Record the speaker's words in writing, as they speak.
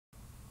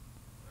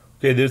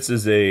Okay, this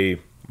is a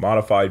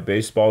modified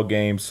baseball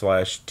game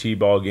slash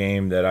t-ball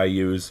game that I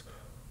use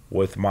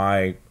with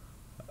my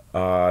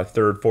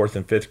third, fourth,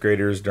 and fifth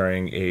graders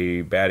during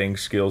a batting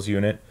skills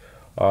unit.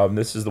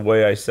 This is the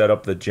way I set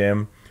up the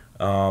gym.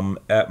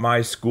 At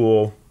my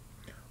school,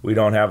 we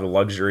don't have the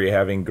luxury of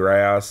having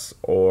grass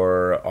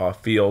or a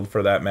field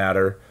for that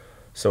matter.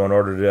 So in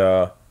order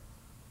to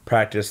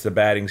practice the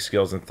batting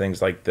skills and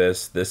things like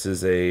this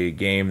is a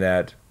game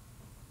that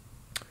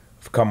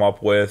I've come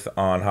up with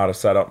on how to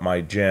set up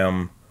my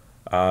gym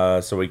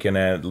so we can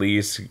at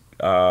least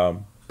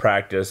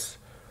practice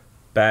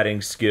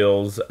batting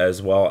skills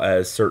as well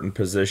as certain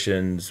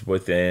positions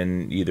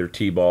within either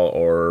t-ball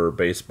or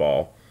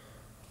baseball.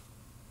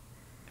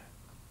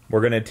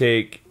 We're going to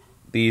take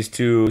these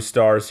two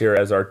stars here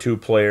as our two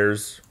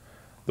players.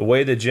 The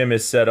way the gym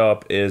is set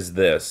up is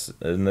this,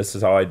 and this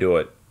is how I do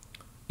it.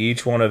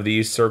 Each one of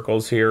these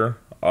circles here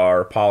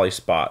are poly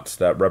spots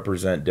that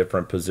represent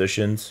different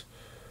positions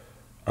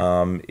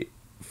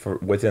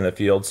within the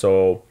field.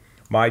 So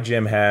my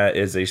gym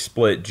is a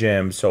split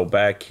gym, so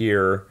back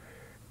here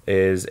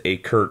is a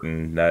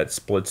curtain that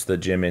splits the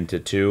gym into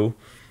two.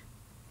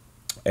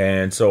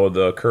 And so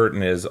the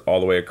curtain is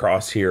all the way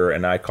across here,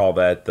 and I call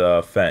that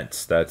the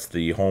fence. That's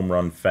the home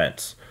run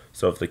fence.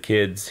 So if the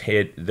kids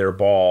hit their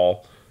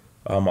ball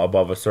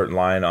above a certain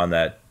line on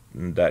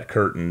that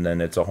curtain,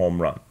 then it's a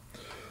home run.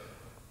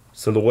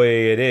 So the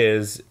way it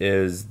is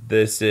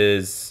this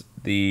is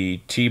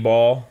the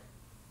T-ball,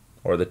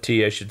 or the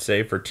T I should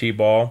say for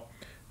T-ball.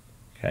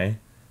 Okay,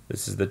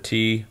 this is the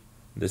T,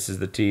 this is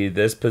the T.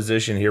 This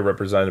position here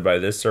represented by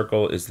this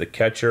circle is the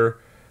catcher.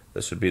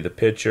 This would be the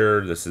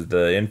pitcher, this is the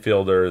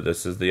infielder,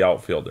 this is the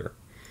outfielder.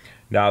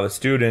 Now the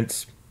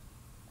students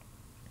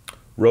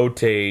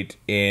rotate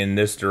in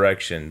this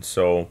direction.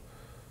 So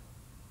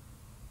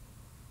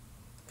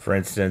for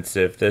instance,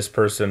 if this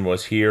person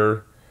was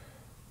here,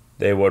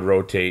 they would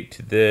rotate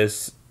to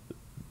this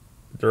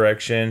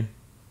direction.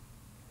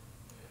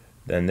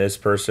 Then this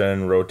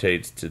person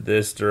rotates to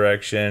this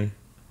direction.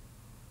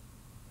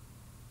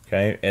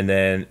 Okay, and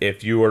then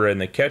if you were in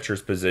the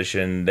catcher's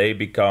position, they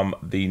become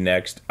the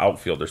next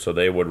outfielder. So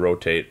they would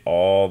rotate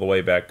all the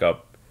way back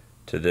up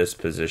to this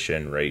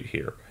position right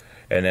here.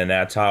 And then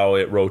that's how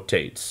it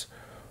rotates.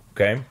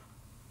 Okay?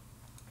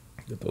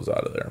 Get those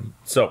out of there.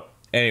 So,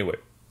 anyway.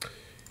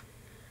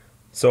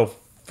 So,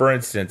 for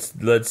instance,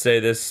 let's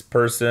say this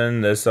person,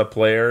 this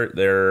player,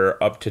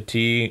 they're up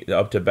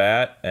to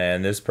bat,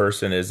 and this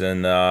person is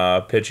in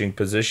the pitching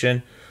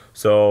position.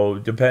 So,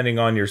 depending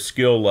on your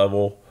skill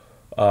level,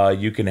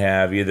 you can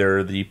have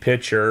either the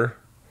pitcher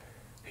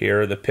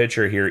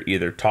here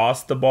either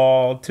toss the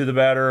ball to the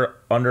batter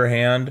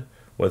underhand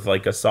with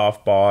like a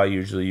softball. I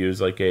usually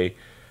use like a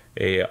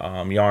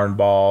yarn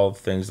ball,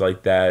 things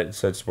like that.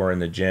 Since we're in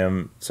the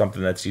gym,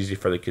 something that's easy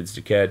for the kids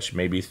to catch.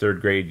 Maybe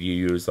third grade you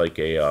use like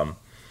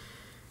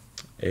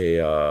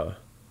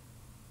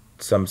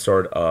some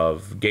sort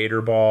of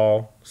gator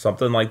ball,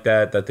 something like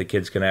that the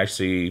kids can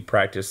actually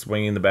practice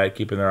swinging the bat,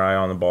 keeping their eye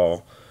on the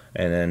ball.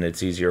 And then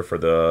it's easier for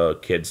the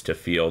kids to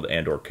field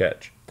and or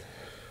catch.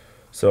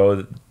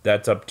 So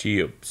that's up to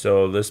you.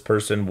 So this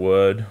person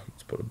would,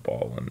 let's put a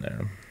ball in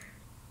there.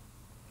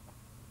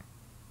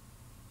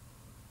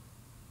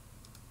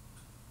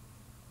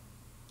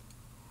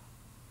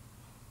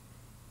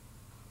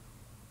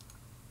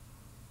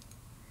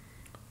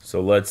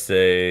 So let's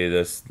say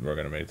this, we're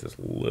going to make this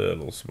a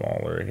little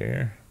smaller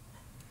here.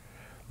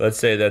 Let's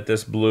say that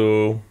this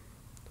blue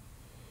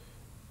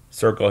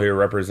circle here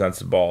represents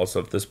the ball. So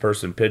if this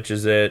person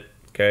pitches it,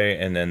 okay,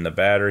 and then the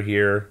batter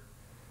here,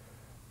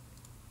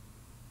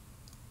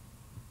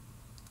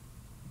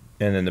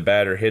 and then the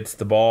batter hits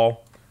the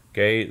ball,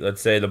 okay,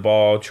 let's say the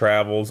ball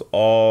travels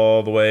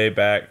all the way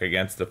back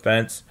against the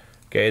fence,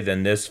 okay,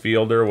 then this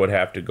fielder would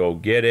have to go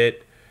get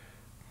it,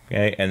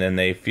 okay, and then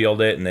they field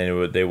it, and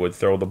then they would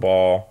throw the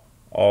ball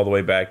all the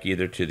way back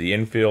either to the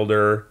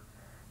infielder,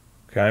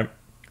 okay,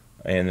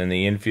 and then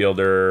the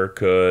infielder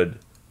could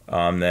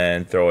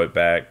then throw it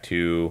back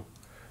to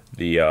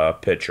the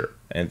pitcher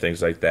and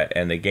things like that.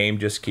 And the game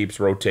just keeps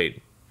rotating.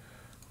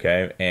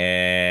 Okay,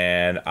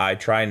 and I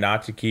try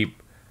not to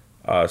keep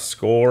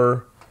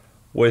score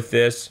with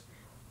this.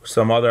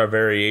 Some other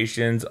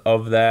variations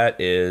of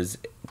that is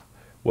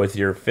with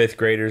your fifth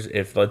graders.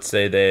 If let's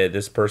say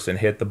this person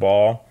hit the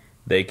ball,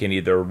 they can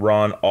either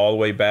run all the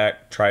way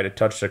back, try to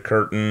touch the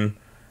curtain,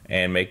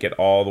 and make it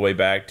all the way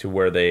back to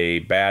where they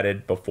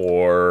batted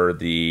before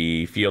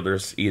the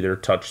fielders either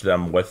touch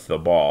them with the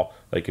ball,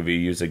 like if you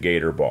use a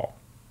gator ball.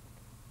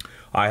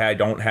 I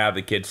don't have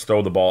the kids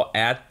throw the ball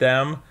at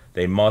them.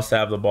 They must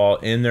have the ball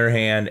in their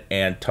hand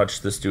and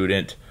touch the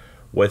student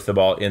with the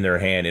ball in their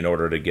hand in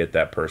order to get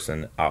that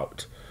person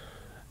out.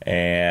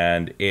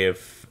 And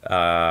if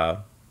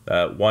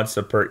regardless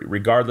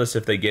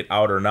if they get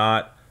out or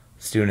not,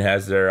 the student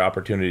has their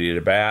opportunity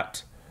to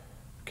bat.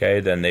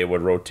 Okay, then they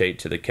would rotate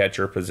to the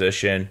catcher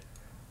position.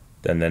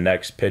 Then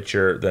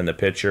the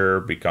pitcher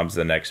becomes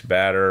the next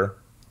batter.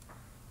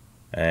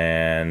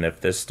 And if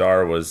this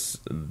player was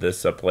at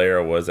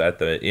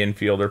the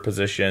infielder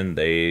position,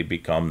 they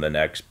become the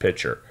next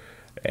pitcher.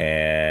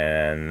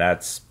 And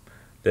that's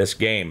this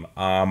game.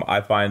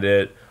 I find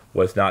it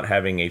with not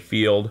having a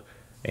field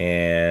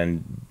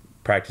and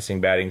practicing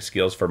batting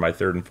skills for my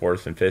 3rd and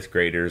 4th and 5th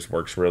graders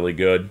works really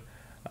good.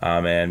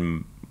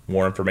 And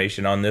more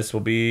information on this will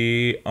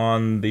be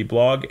on the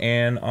blog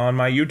and on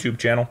my YouTube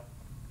channel.